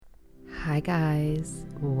Hi guys,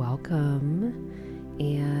 welcome.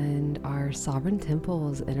 And our Sovereign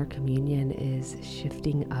Temples Inner Communion is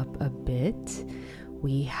shifting up a bit.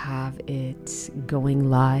 We have it going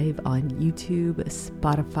live on YouTube,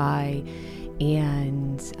 Spotify,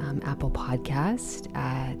 and Apple Podcast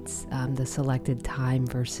at the selected time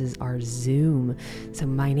versus our Zoom. So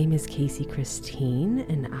my name is Casey Christine,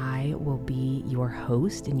 and I will be your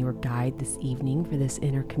host and your guide this evening for this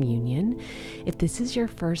Inner Communion. If this is your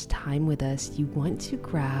first time with us, you want to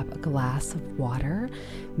grab a glass of water,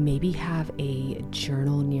 maybe have a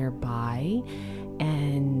journal nearby.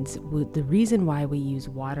 And the reason why we use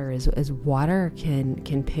water is water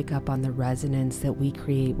can pick up on the resonance that we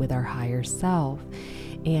create with our higher self.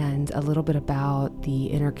 And a little bit about the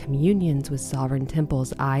inner communions with Sovereign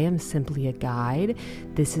Temples. I am simply a guide.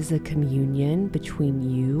 This is a communion between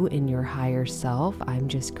you and your higher self. I'm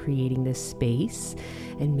just creating this space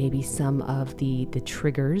and maybe some of the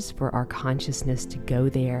triggers for our consciousness to go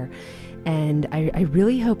there. And I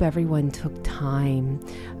really hope everyone took time,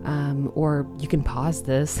 or you can pause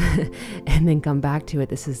this and then come back to it.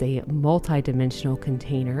 This is a multi-dimensional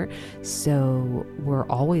container, so we're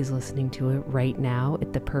always listening to it right now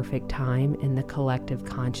at the perfect time in the collective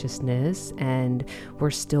consciousness, and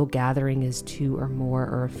we're still gathering as two or more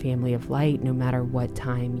or a family of light, no matter what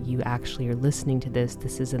time you actually are listening to this.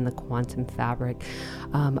 This is in the quantum fabric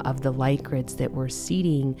of the light grids that we're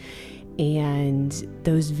seeding. And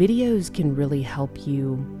those videos can really help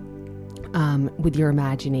you with your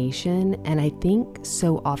imagination. And I think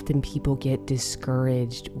so often people get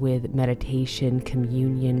discouraged with meditation,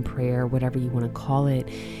 communion, prayer, whatever you want to call it,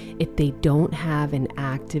 if they don't have an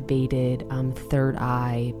activated third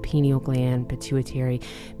eye, pineal gland, pituitary,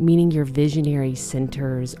 meaning your visionary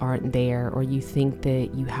centers aren't there, or you think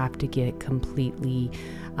that you have to get completely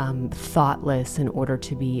thoughtless in order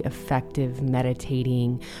to be effective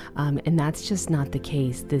meditating. And that's just not the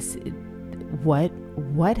case.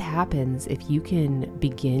 What happens if you can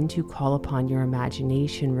begin to call upon your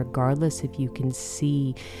imagination, regardless if you can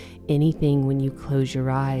see anything when you close your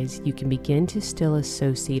eyes, you can begin to still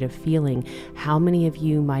associate a feeling. How many of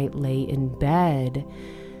you might lay in bed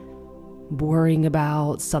worrying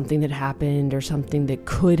about something that happened or something that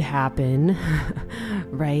could happen,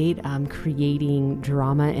 right? Creating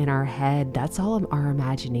drama in our head. That's all our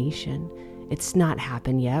imagination. It's not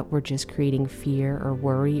happened yet. We're just creating fear or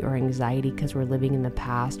worry or anxiety because we're living in the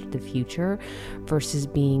past or the future versus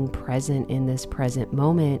being present in this present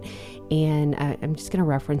moment. And I'm just going to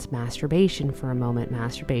reference masturbation for a moment.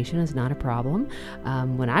 Masturbation is not a problem.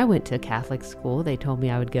 When I went to Catholic school, they told me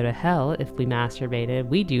I would go to hell if we masturbated.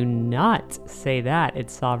 We do not say that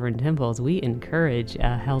at Sovereign Temples. We encourage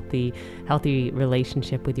a healthy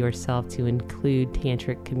relationship with yourself to include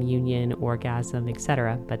tantric communion, orgasm,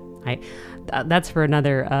 etc. But that's for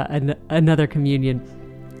another communion.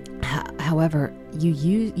 However,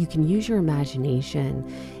 you can use your imagination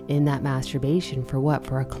in that masturbation for what?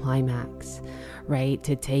 For a climax, right?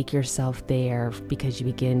 To take yourself there because you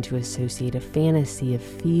begin to associate a fantasy, a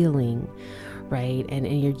feeling, right?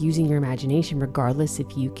 And you're using your imagination regardless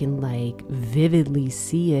if you can vividly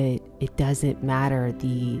see it. It doesn't matter.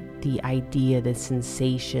 The idea, the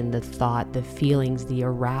sensation, the thought, the feelings, the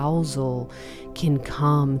arousal can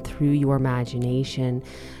come through your imagination.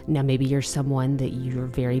 Now, maybe you're someone that you're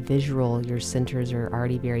very visual, your centers are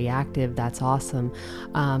already very active. That's awesome.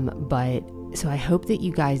 So I hope that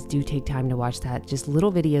you guys do take time to watch that just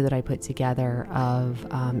little video that I put together of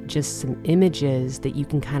just some images that you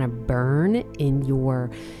can kind of burn in your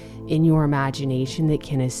imagination that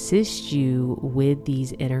can assist you with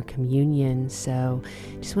these inner communions. So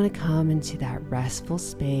just want to come into that restful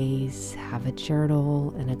space, have a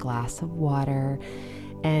journal and a glass of water.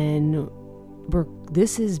 And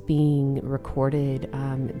this is being recorded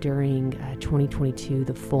during 2022,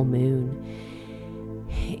 the full moon.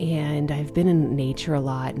 And I've been in nature a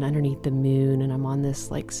lot and underneath the moon, and I'm on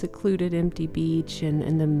this secluded empty beach,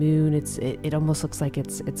 and the moon, it almost looks like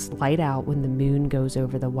it's light out when the moon goes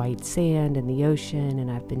over the white sand and the ocean.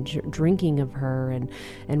 And I've been drinking of her and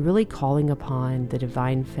really calling upon the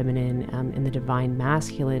divine feminine and the divine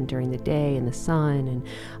masculine during the day and the sun,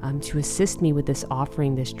 and to assist me with this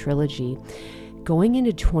offering, this trilogy. Going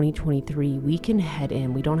into 2023, we can head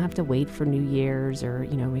in. We don't have to wait for New Year's or,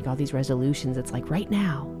 make all these resolutions. It's right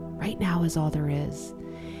now is all there is.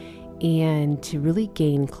 And to really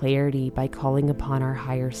gain clarity by calling upon our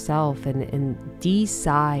higher self and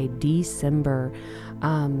decide, December,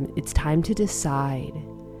 it's time to decide.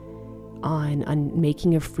 on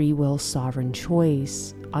making a free will sovereign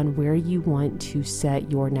choice on where you want to set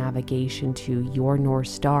your navigation to, your North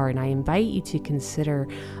Star. And I invite you to consider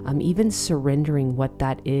even surrendering what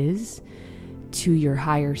that is to your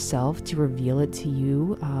higher self, to reveal it to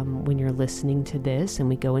you when you're listening to this and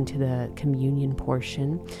we go into the communion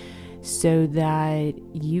portion, so that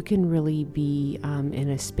you can really be in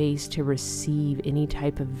a space to receive any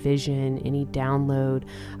type of vision, any download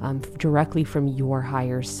directly from your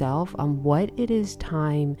higher self on what it is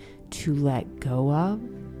time to let go of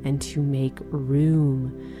and to make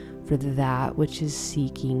room for that which is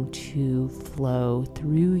seeking to flow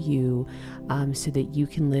through you, so that you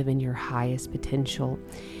can live in your highest potential.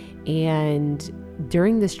 And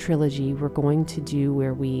during this trilogy, we're going to do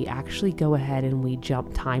where we actually go ahead and we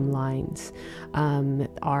jump timelines.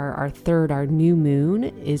 Our new moon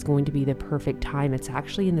is going to be the perfect time. It's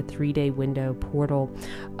actually in the 3-day window portal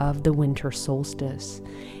of the winter solstice.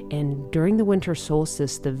 And during the winter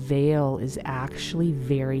solstice, the veil is actually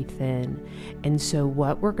very thin. And so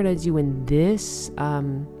what we're going to do in this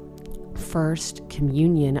first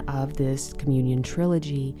communion of this communion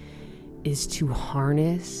trilogy is to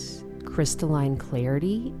harness crystalline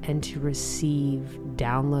clarity and to receive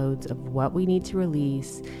downloads of what we need to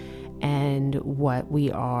release and what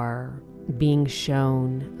we are being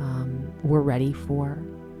shown we're ready for.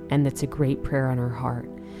 And that's a great prayer on our heart.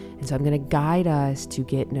 And so I'm going to guide us to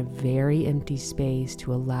get in a very empty space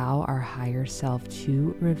to allow our higher self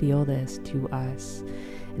to reveal this to us.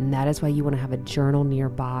 And that is why you want to have a journal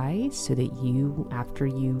nearby, so that you, after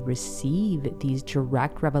you receive these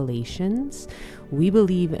direct revelations, we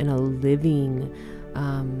believe in a living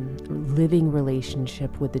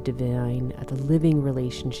relationship with the divine, the living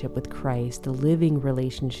relationship with Christ, the living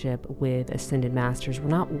relationship with ascended masters. We're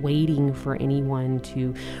not waiting for anyone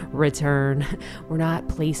to return. We're not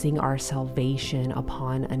placing our salvation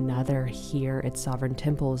upon another here at Sovereign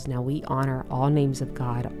Temples. Now, we honor all names of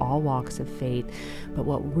God, all walks of faith, but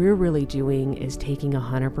what we're really doing is taking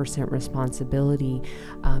 100% responsibility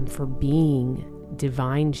for being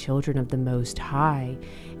divine children of the Most High,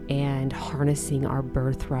 and harnessing our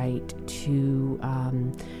birthright to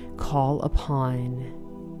call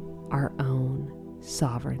upon our own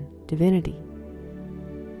sovereign divinity.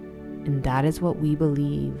 And that is what we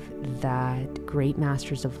believe that great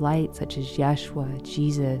masters of light, such as Yeshua,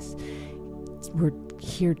 Jesus, were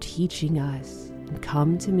here teaching us. And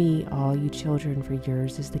come to me, all you children, for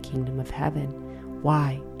yours is the kingdom of heaven.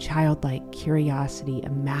 Why? Childlike curiosity,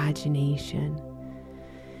 imagination,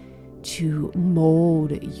 to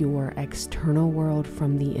mold your external world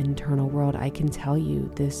from the internal world. I can tell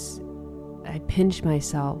you this, I pinch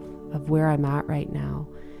myself of where I'm at right now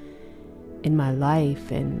in my life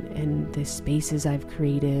and the spaces I've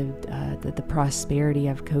created, the prosperity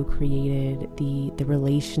I've co-created, the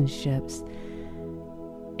relationships.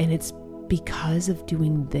 And it's because of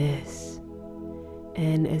doing this.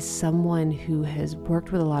 And as someone who has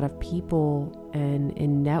worked with a lot of people and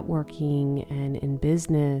in networking and in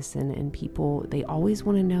business and people, they always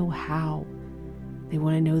want to know how. They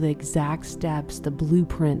want to know the exact steps, the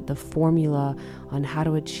blueprint, the formula on how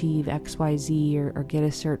to achieve XYZ or get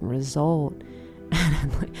a certain result. And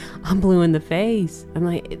I'm like, I'm blue in the face. I'm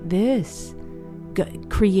like,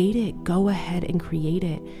 create it. Go ahead and create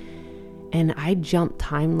it. And I jumped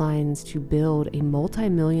timelines to build a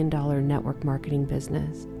multi-million-dollar network marketing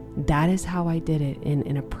business. That is how I did it,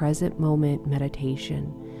 in a present moment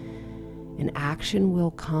meditation. And action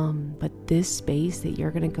will come, but this space that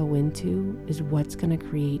you're going to go into is what's going to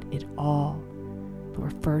create it all. But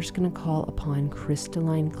we're first going to call upon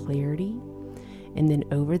crystalline clarity. And then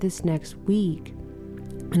over this next week,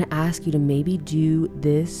 I'm going to ask you to maybe do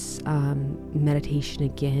this meditation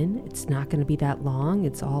again. It's not going to be that long.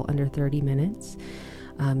 It's all under 30 minutes.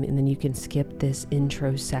 And then you can skip this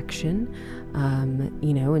intro section,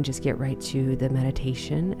 and just get right to the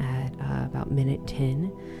meditation at about minute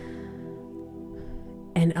 10.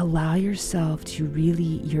 And allow yourself to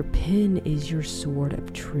really, your pen is your sword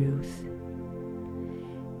of truth.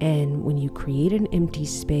 And when you create an empty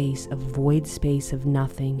space, a void space of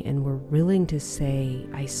nothing, and we're willing to say,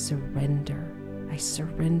 I surrender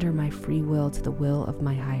my free will to the will of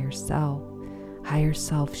my higher self. Higher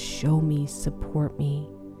self, show me, support me.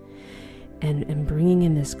 And bringing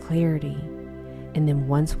in this clarity. And then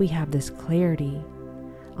once we have this clarity,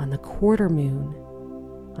 on the quarter moon,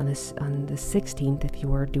 on the 16th, if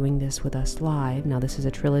you are doing this with us live, now this is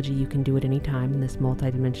a trilogy, you can do it anytime in this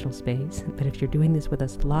multidimensional space, but if you're doing this with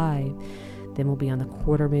us live, then we'll be on the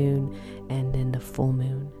quarter moon and then the full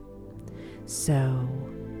moon. So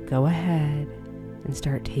go ahead and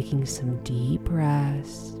start taking some deep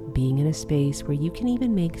breaths, being in a space where you can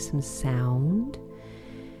even make some sound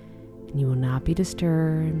and you will not be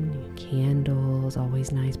disturbed. Candles,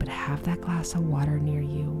 always nice, but have that glass of water near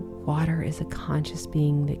you. Water is a conscious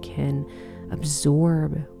being that can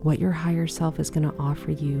absorb what your higher self is going to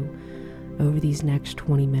offer you over these next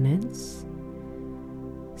 20 minutes.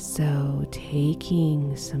 So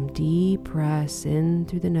taking some deep breaths in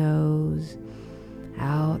through the nose,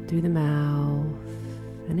 out through the mouth,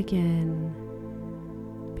 and again,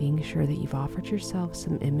 being sure that you've offered yourself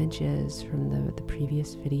some images from the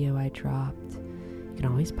previous video I dropped. You can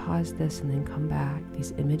always pause this and then come back.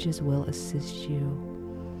 These images will assist you.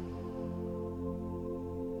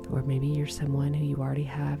 Or maybe you're someone who you already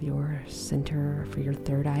have your center for your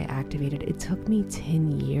third eye activated. It took me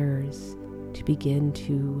 10 years to begin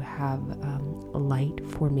to have light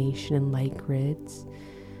formation and light grids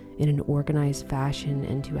in an organized fashion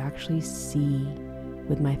and to actually see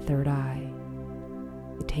with my third eye.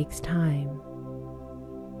 It takes time.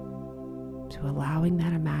 So allowing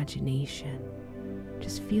that imagination,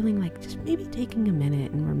 just feeling like just maybe taking a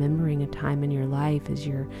minute and remembering a time in your life as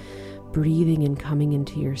you're breathing and coming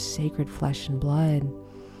into your sacred flesh and blood.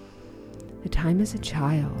 A time as a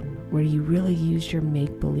child where you really used your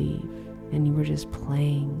make-believe and you were just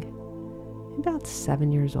playing, about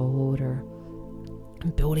 7 years old, or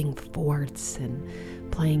building forts and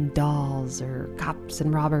playing dolls or cops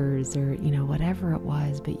and robbers or, whatever it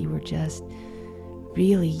was, but you were just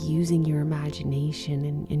really using your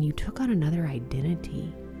imagination and you took on another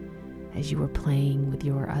identity as you were playing with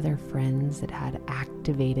your other friends that had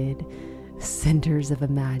activated centers of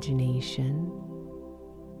imagination.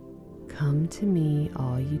 Come to me,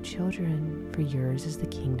 all you children, for yours is the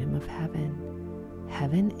kingdom of heaven.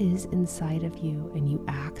 Heaven is inside of you, and you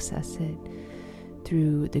access it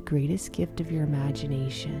through the greatest gift of your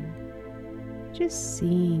imagination. Just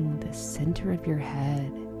seeing the center of your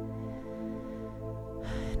head.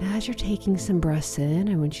 And as you're taking some breaths in,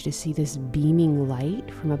 I want you to see this beaming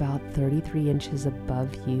light from about 33 inches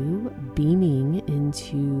above you, beaming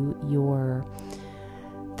into your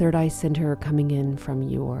third eye center, coming in from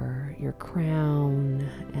your crown,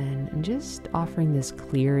 and just offering this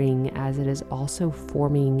clearing as it is also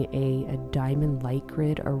forming a diamond light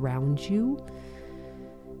grid around you,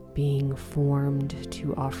 being formed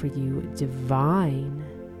to offer you divine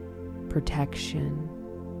protection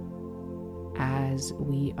as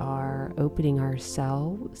we are opening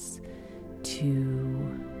ourselves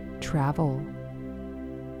to travel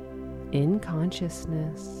in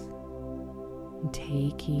consciousness.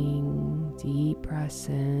 Taking deep breaths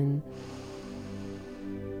in,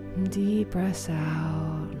 deep breaths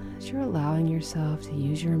out, as you're allowing yourself to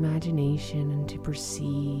use your imagination and to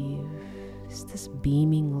perceive this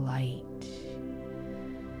beaming light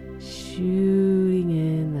shooting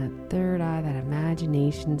in that third eye, that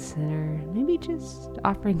imagination center. Maybe just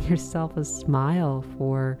offering yourself a smile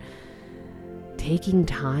for taking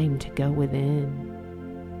time to go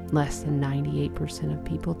within. Less than 98% of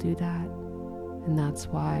people do that. And that's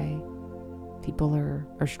why people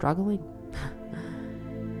are struggling.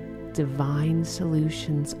 Divine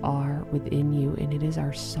solutions are within you, and it is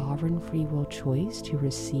our sovereign free will choice to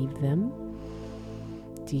receive them.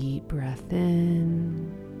 Deep breath in,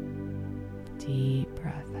 deep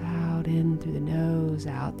breath out, in through the nose,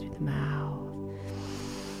 out through the mouth.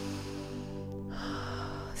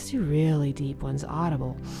 Let's do really deep ones,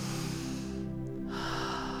 audible.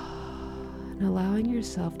 And allowing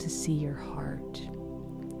yourself to see your heart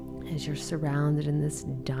as you're surrounded in this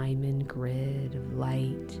diamond grid of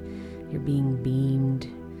light. You're being beamed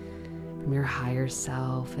from your higher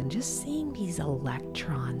self, and just seeing these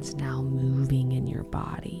electrons now moving in your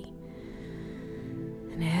body.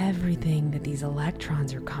 And everything that these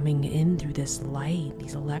electrons are coming in through this light,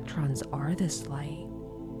 these electrons are this light.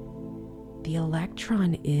 The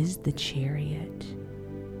electron is the chariot.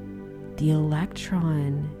 The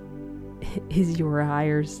electron is your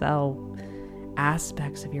higher self,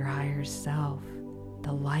 aspects of your higher self,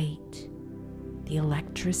 the light, the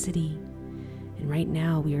electricity. And right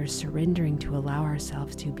now we are surrendering to allow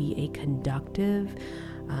ourselves to be a conductive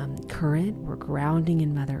current. We're grounding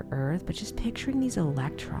in Mother Earth, but just picturing these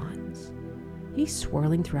electrons, maybe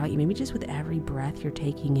swirling throughout you, maybe just with every breath you're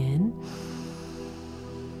taking in.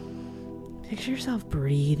 Picture yourself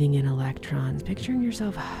breathing in electrons, picturing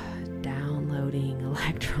yourself downloading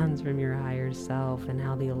electrons from your higher self, and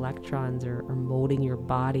how the electrons are molding your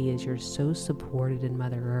body as you're so supported in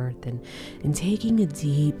Mother Earth, and taking a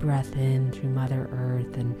deep breath in through Mother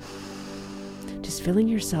Earth, and just feeling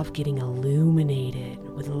yourself getting illuminated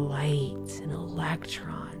with light and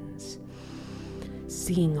electrons,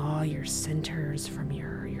 seeing all your centers from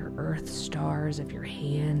your earth stars of your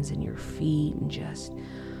hands and your feet, and just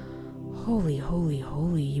holy, holy,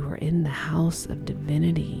 holy. You are in the house of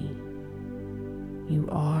divinity. You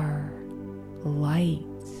are light,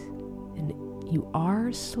 and you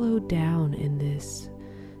are slowed down in this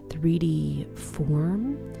 3D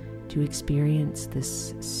form to experience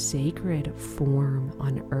this sacred form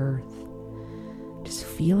on earth. Just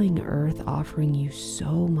feeling earth offering you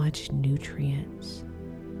so much nutrients.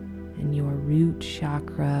 And your root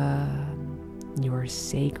chakra, your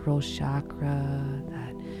sacral chakra,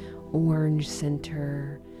 that orange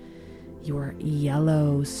center, your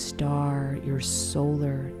yellow star, your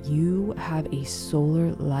solar. You have a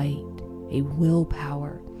solar light, a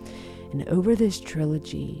willpower. And over this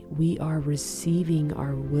trilogy, we are receiving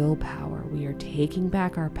our willpower. We are taking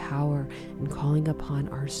back our power and calling upon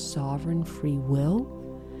our sovereign free will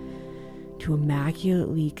to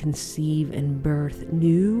immaculately conceive and birth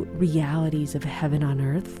new realities of heaven on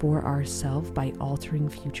earth for ourselves by altering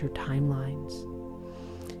future timelines.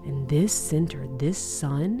 And this center, this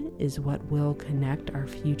sun, is what will connect our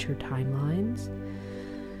future timelines.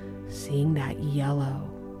 Seeing that yellow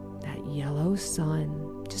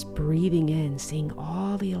sun, just breathing in, seeing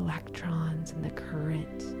all the electrons and the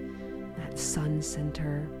current, that sun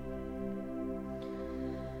center.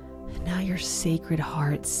 And now your sacred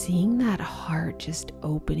heart, seeing that heart just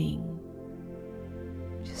opening,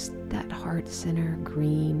 just that heart center,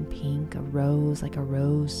 green, pink, a rose, like a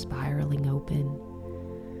rose spiraling open.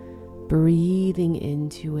 Breathing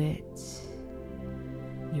into it.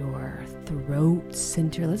 Your throat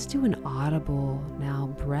center. Let's do an audible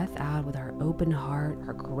now. Breath out with our open heart,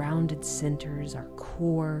 our grounded centers, our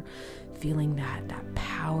core, feeling that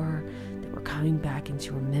power that we're coming back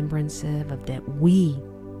into remembrance of, that we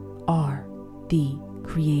are the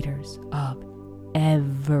creators of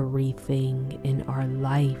everything in our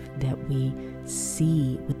life that we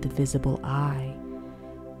see with the visible eye.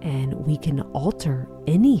 And we can alter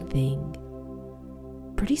anything.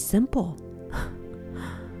 Pretty simple.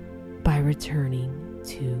 By returning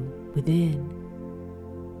to within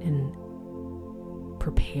and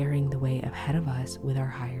preparing the way ahead of us with our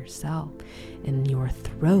higher self. And your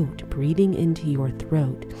throat, breathing into your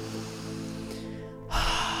throat.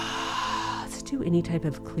 Let's do any type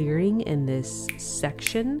of clearing in this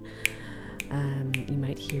section. You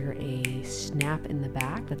might hear a snap in the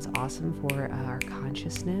back. That's awesome for our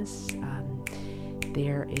consciousness.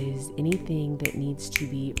 There is anything that needs to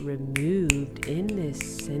be removed in this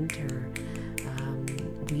center.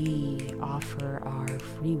 We offer our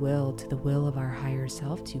free will to the will of our higher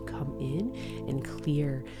self to come in and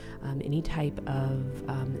clear any type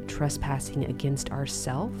of trespassing against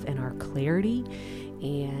ourself and our clarity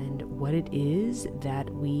and what it is that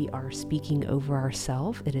we are speaking over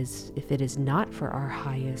ourselves. If it is not for our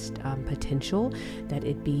highest potential, that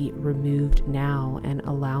it be removed now, and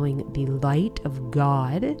allowing the light of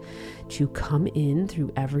God to come in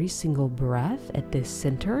through every single breath at this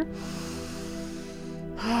center.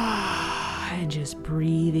 And just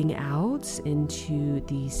breathing out into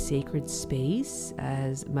the sacred space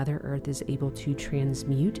as Mother Earth is able to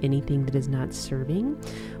transmute anything that is not serving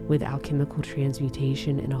with alchemical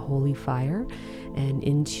transmutation in a holy fire and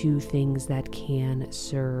into things that can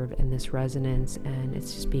serve in this resonance. And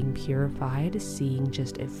it's just being purified, seeing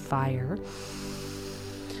just a fire.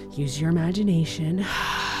 Use your imagination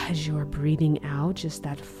as you're breathing out, just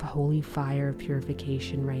that holy fire of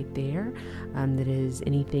purification right there. That is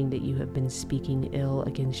anything that you have been speaking ill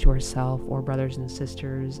against yourself or brothers and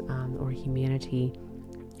sisters or humanity,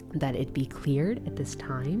 that it be cleared at this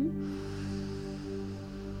time.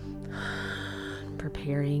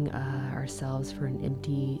 Preparing ourselves for an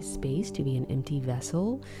empty space, to be an empty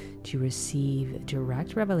vessel, to receive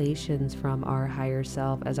direct revelations from our higher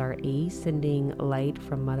self as our ascending light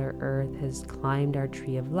from Mother Earth has climbed our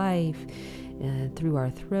tree of life through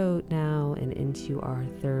our throat now and into our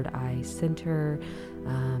third eye center,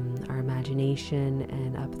 our imagination,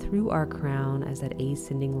 and up through our crown as that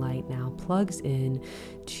ascending light now plugs in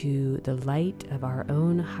to the light of our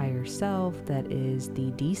own higher self, that is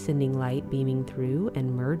the descending light beaming through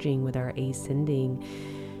and merging with our ascending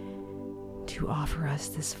to offer us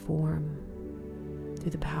this form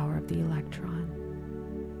through the power of the electron.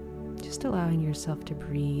 Just allowing yourself to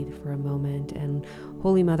breathe for a moment. And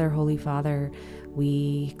Holy Mother, Holy Father,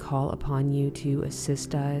 we call upon you to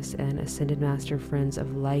assist us, and Ascended Master Friends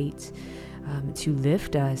of Light, to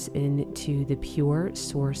lift us into the pure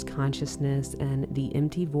source consciousness and the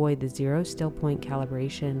empty void, the zero still point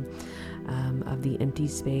calibration of the empty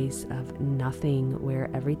space of nothing, where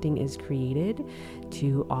everything is created,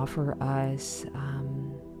 to offer us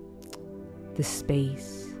the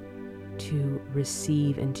space to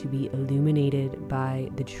receive and to be illuminated by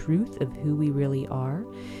the truth of who we really are,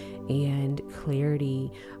 and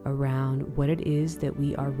clarity around what it is that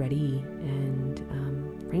we are ready and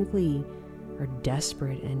frankly are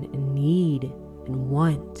desperate and in need and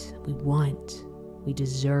want. We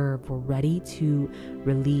deserve. We're ready to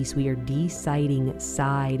release. We are deciding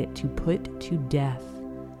side to put to death,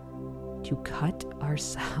 to cut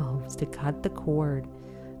ourselves, to cut the cord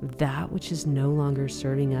of that which is no longer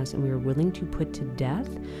serving us, and we are willing to put to death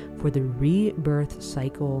for the rebirth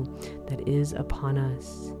cycle that is upon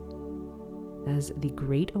us. As the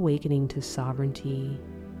great awakening to sovereignty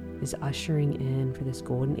is ushering in for this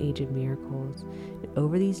golden age of miracles, and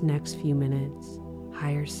over these next few minutes,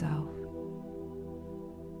 higher self,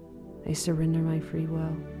 I surrender my free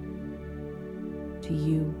will to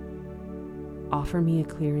you. Offer me a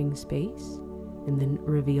clearing space, and then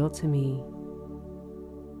reveal to me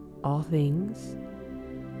all things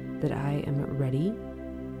that I am ready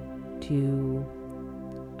to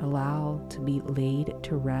allow to be laid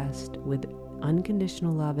to rest with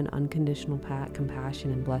unconditional love and unconditional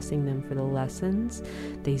compassion, and blessing them for the lessons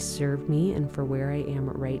they serve me and for where I am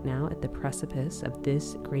right now at the precipice of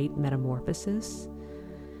this great metamorphosis.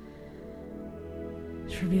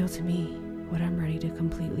 Just reveal to me what I'm ready to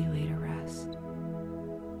completely lay to rest.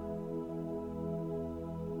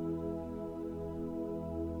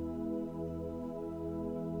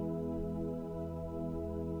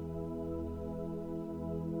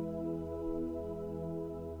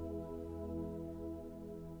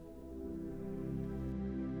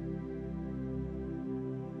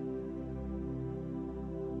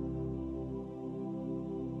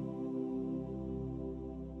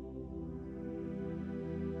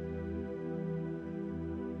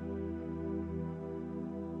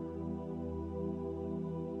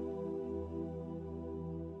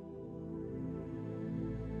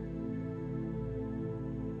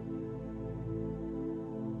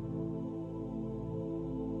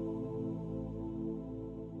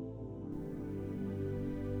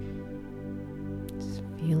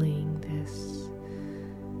 Feeling this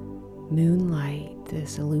moonlight,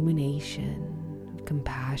 this illumination of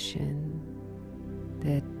compassion,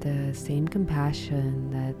 that the same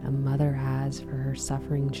compassion that a mother has for her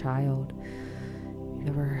suffering child. You've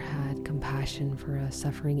ever had compassion for a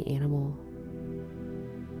suffering animal?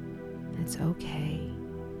 It's okay.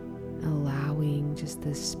 Allowing just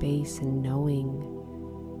this space and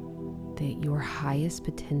knowing that your highest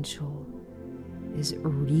potential is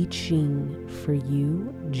reaching for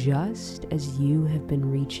you just as you have been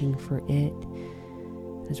reaching for it.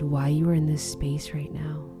 That's why you are in this space right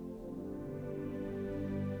now.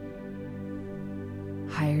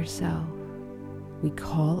 Higher self, we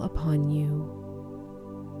call upon you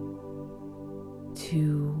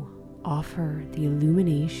to offer the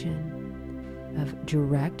illumination of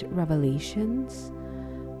direct revelations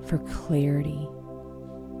for clarity,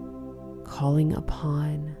 calling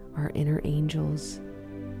upon our inner angels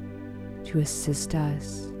to assist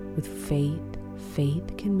us with faith.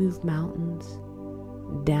 Faith can move mountains.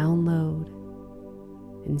 Download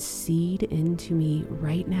and seed into me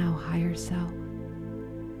right now, higher self.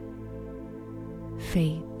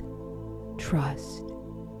 Faith, trust,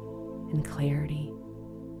 and clarity.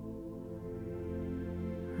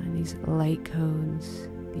 And these light codes,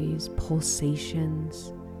 these pulsations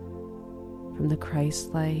from the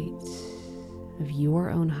Christ light of your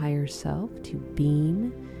own higher self to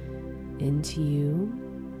beam into you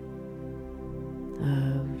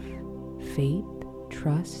of faith,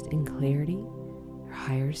 trust, and clarity. Your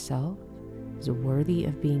higher self is worthy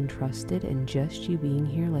of being trusted, and just you being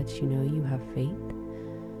here lets you know you have faith.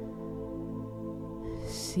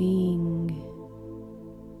 Seeing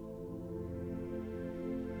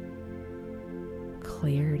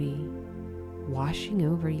clarity washing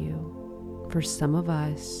over you. For some of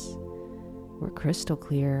us, we're crystal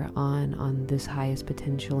clear on this highest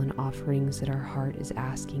potential and offerings that our heart is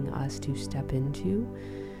asking us to step into.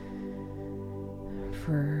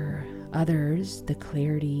 For others, the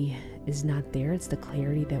clarity is not there. It's the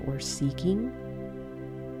clarity that we're seeking.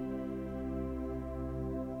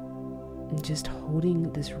 And just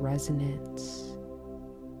holding this resonance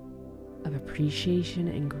of appreciation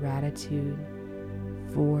and gratitude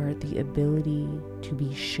for the ability to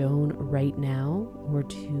be shown right now, or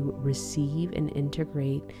to receive and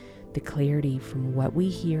integrate the clarity from what we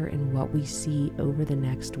hear and what we see over the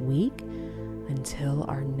next week until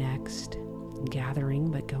our next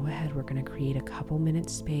gathering. But go ahead, we're going to create a couple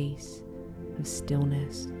minutes space of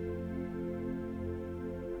stillness,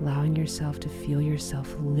 allowing yourself to feel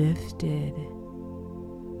yourself lifted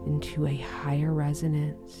into a higher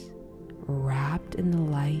resonance, wrapped in the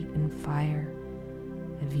light and fire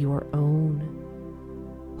of your own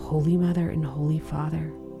Holy Mother and Holy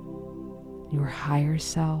Father, your higher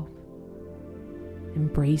self,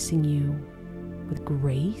 embracing you with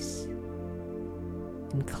grace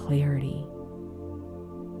and clarity,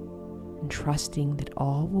 and trusting that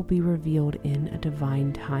all will be revealed in a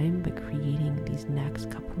divine time, but creating these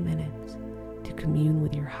next couple minutes to commune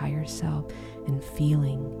with your higher self and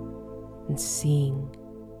feeling and seeing,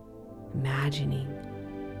 imagining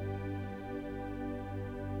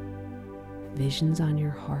visions on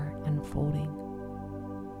your heart unfolding.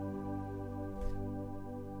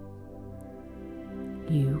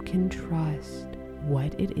 You can trust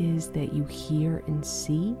what it is that you hear and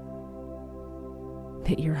see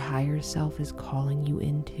that your higher self is calling you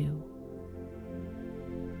into.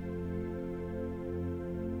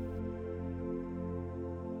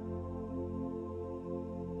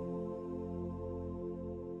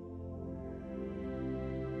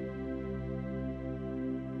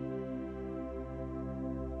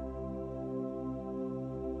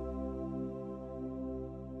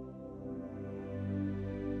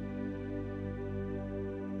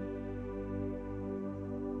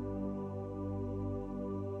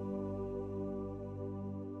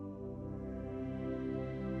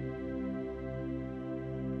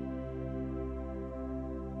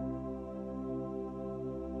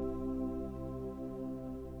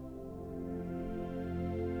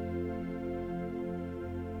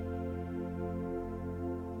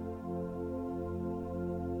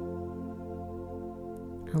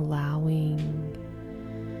 Allowing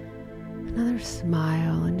another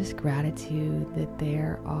smile and just gratitude that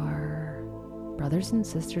there are brothers and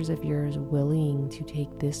sisters of yours willing to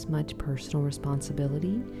take this much personal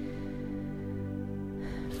responsibility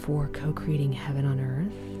for co-creating heaven on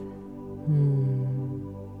earth.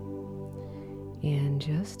 And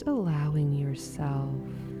just allowing yourself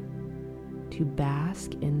to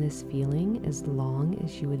bask in this feeling as long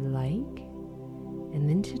as you would like, and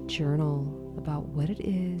then to journal about what it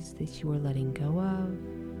is that you are letting go of,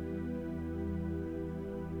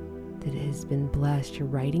 that has been blessed. You're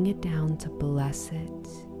writing it down to bless it.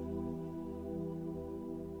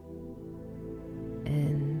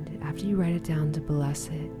 And after you write it down to bless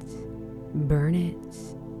it, burn it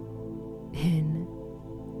in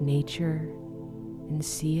nature and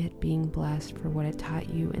see it being blessed for what it taught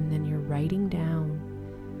you. And then you're writing down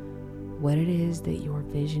what it is that your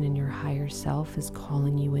vision and your higher self is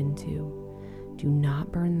calling you into. Do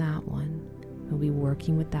not burn that one. We'll be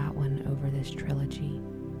working with that one over this trilogy.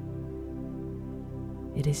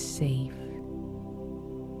 It is safe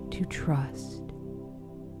to trust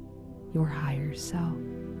your higher self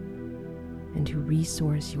and to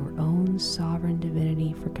resource your own sovereign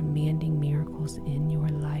divinity for commanding miracles in your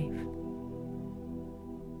life.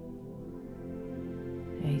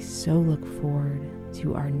 I so look forward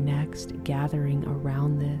to our next gathering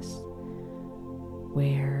around this,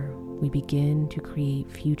 where we begin to create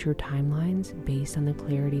future timelines based on the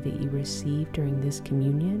clarity that you received during this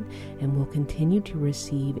communion and will continue to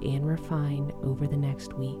receive and refine over the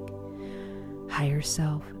next week. Higher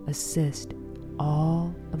self, assist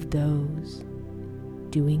all of those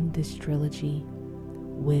doing this trilogy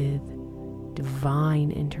with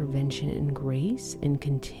divine intervention and grace and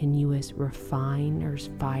continuous refiner's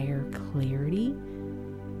fire clarity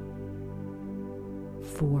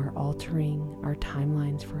for altering our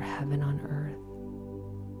timelines for heaven on earth,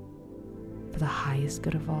 for the highest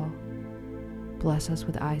good of all. Bless us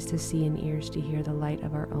with eyes to see and ears to hear the light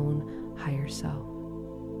of our own higher self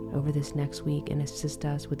over this next week, and assist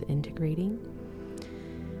us with integrating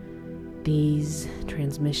these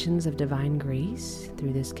transmissions of divine grace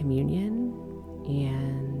through this communion,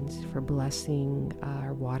 and for blessing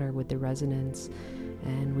our water with the resonance.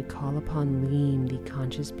 And we call upon Lean, the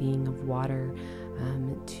conscious being of water,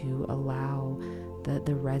 to allow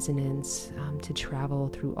the resonance to travel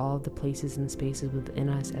through all of the places and spaces within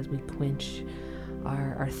us as we quench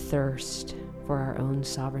our thirst for our own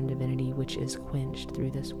sovereign divinity, which is quenched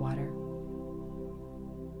through this water.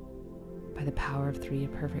 By the power of three, a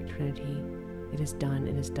perfect Trinity, it is done,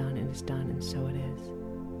 it is done, it is done, and so it is.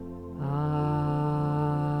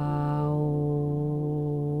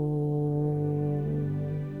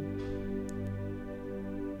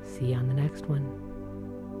 See you on the next one.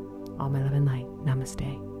 All my love and light.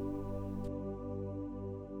 Namaste.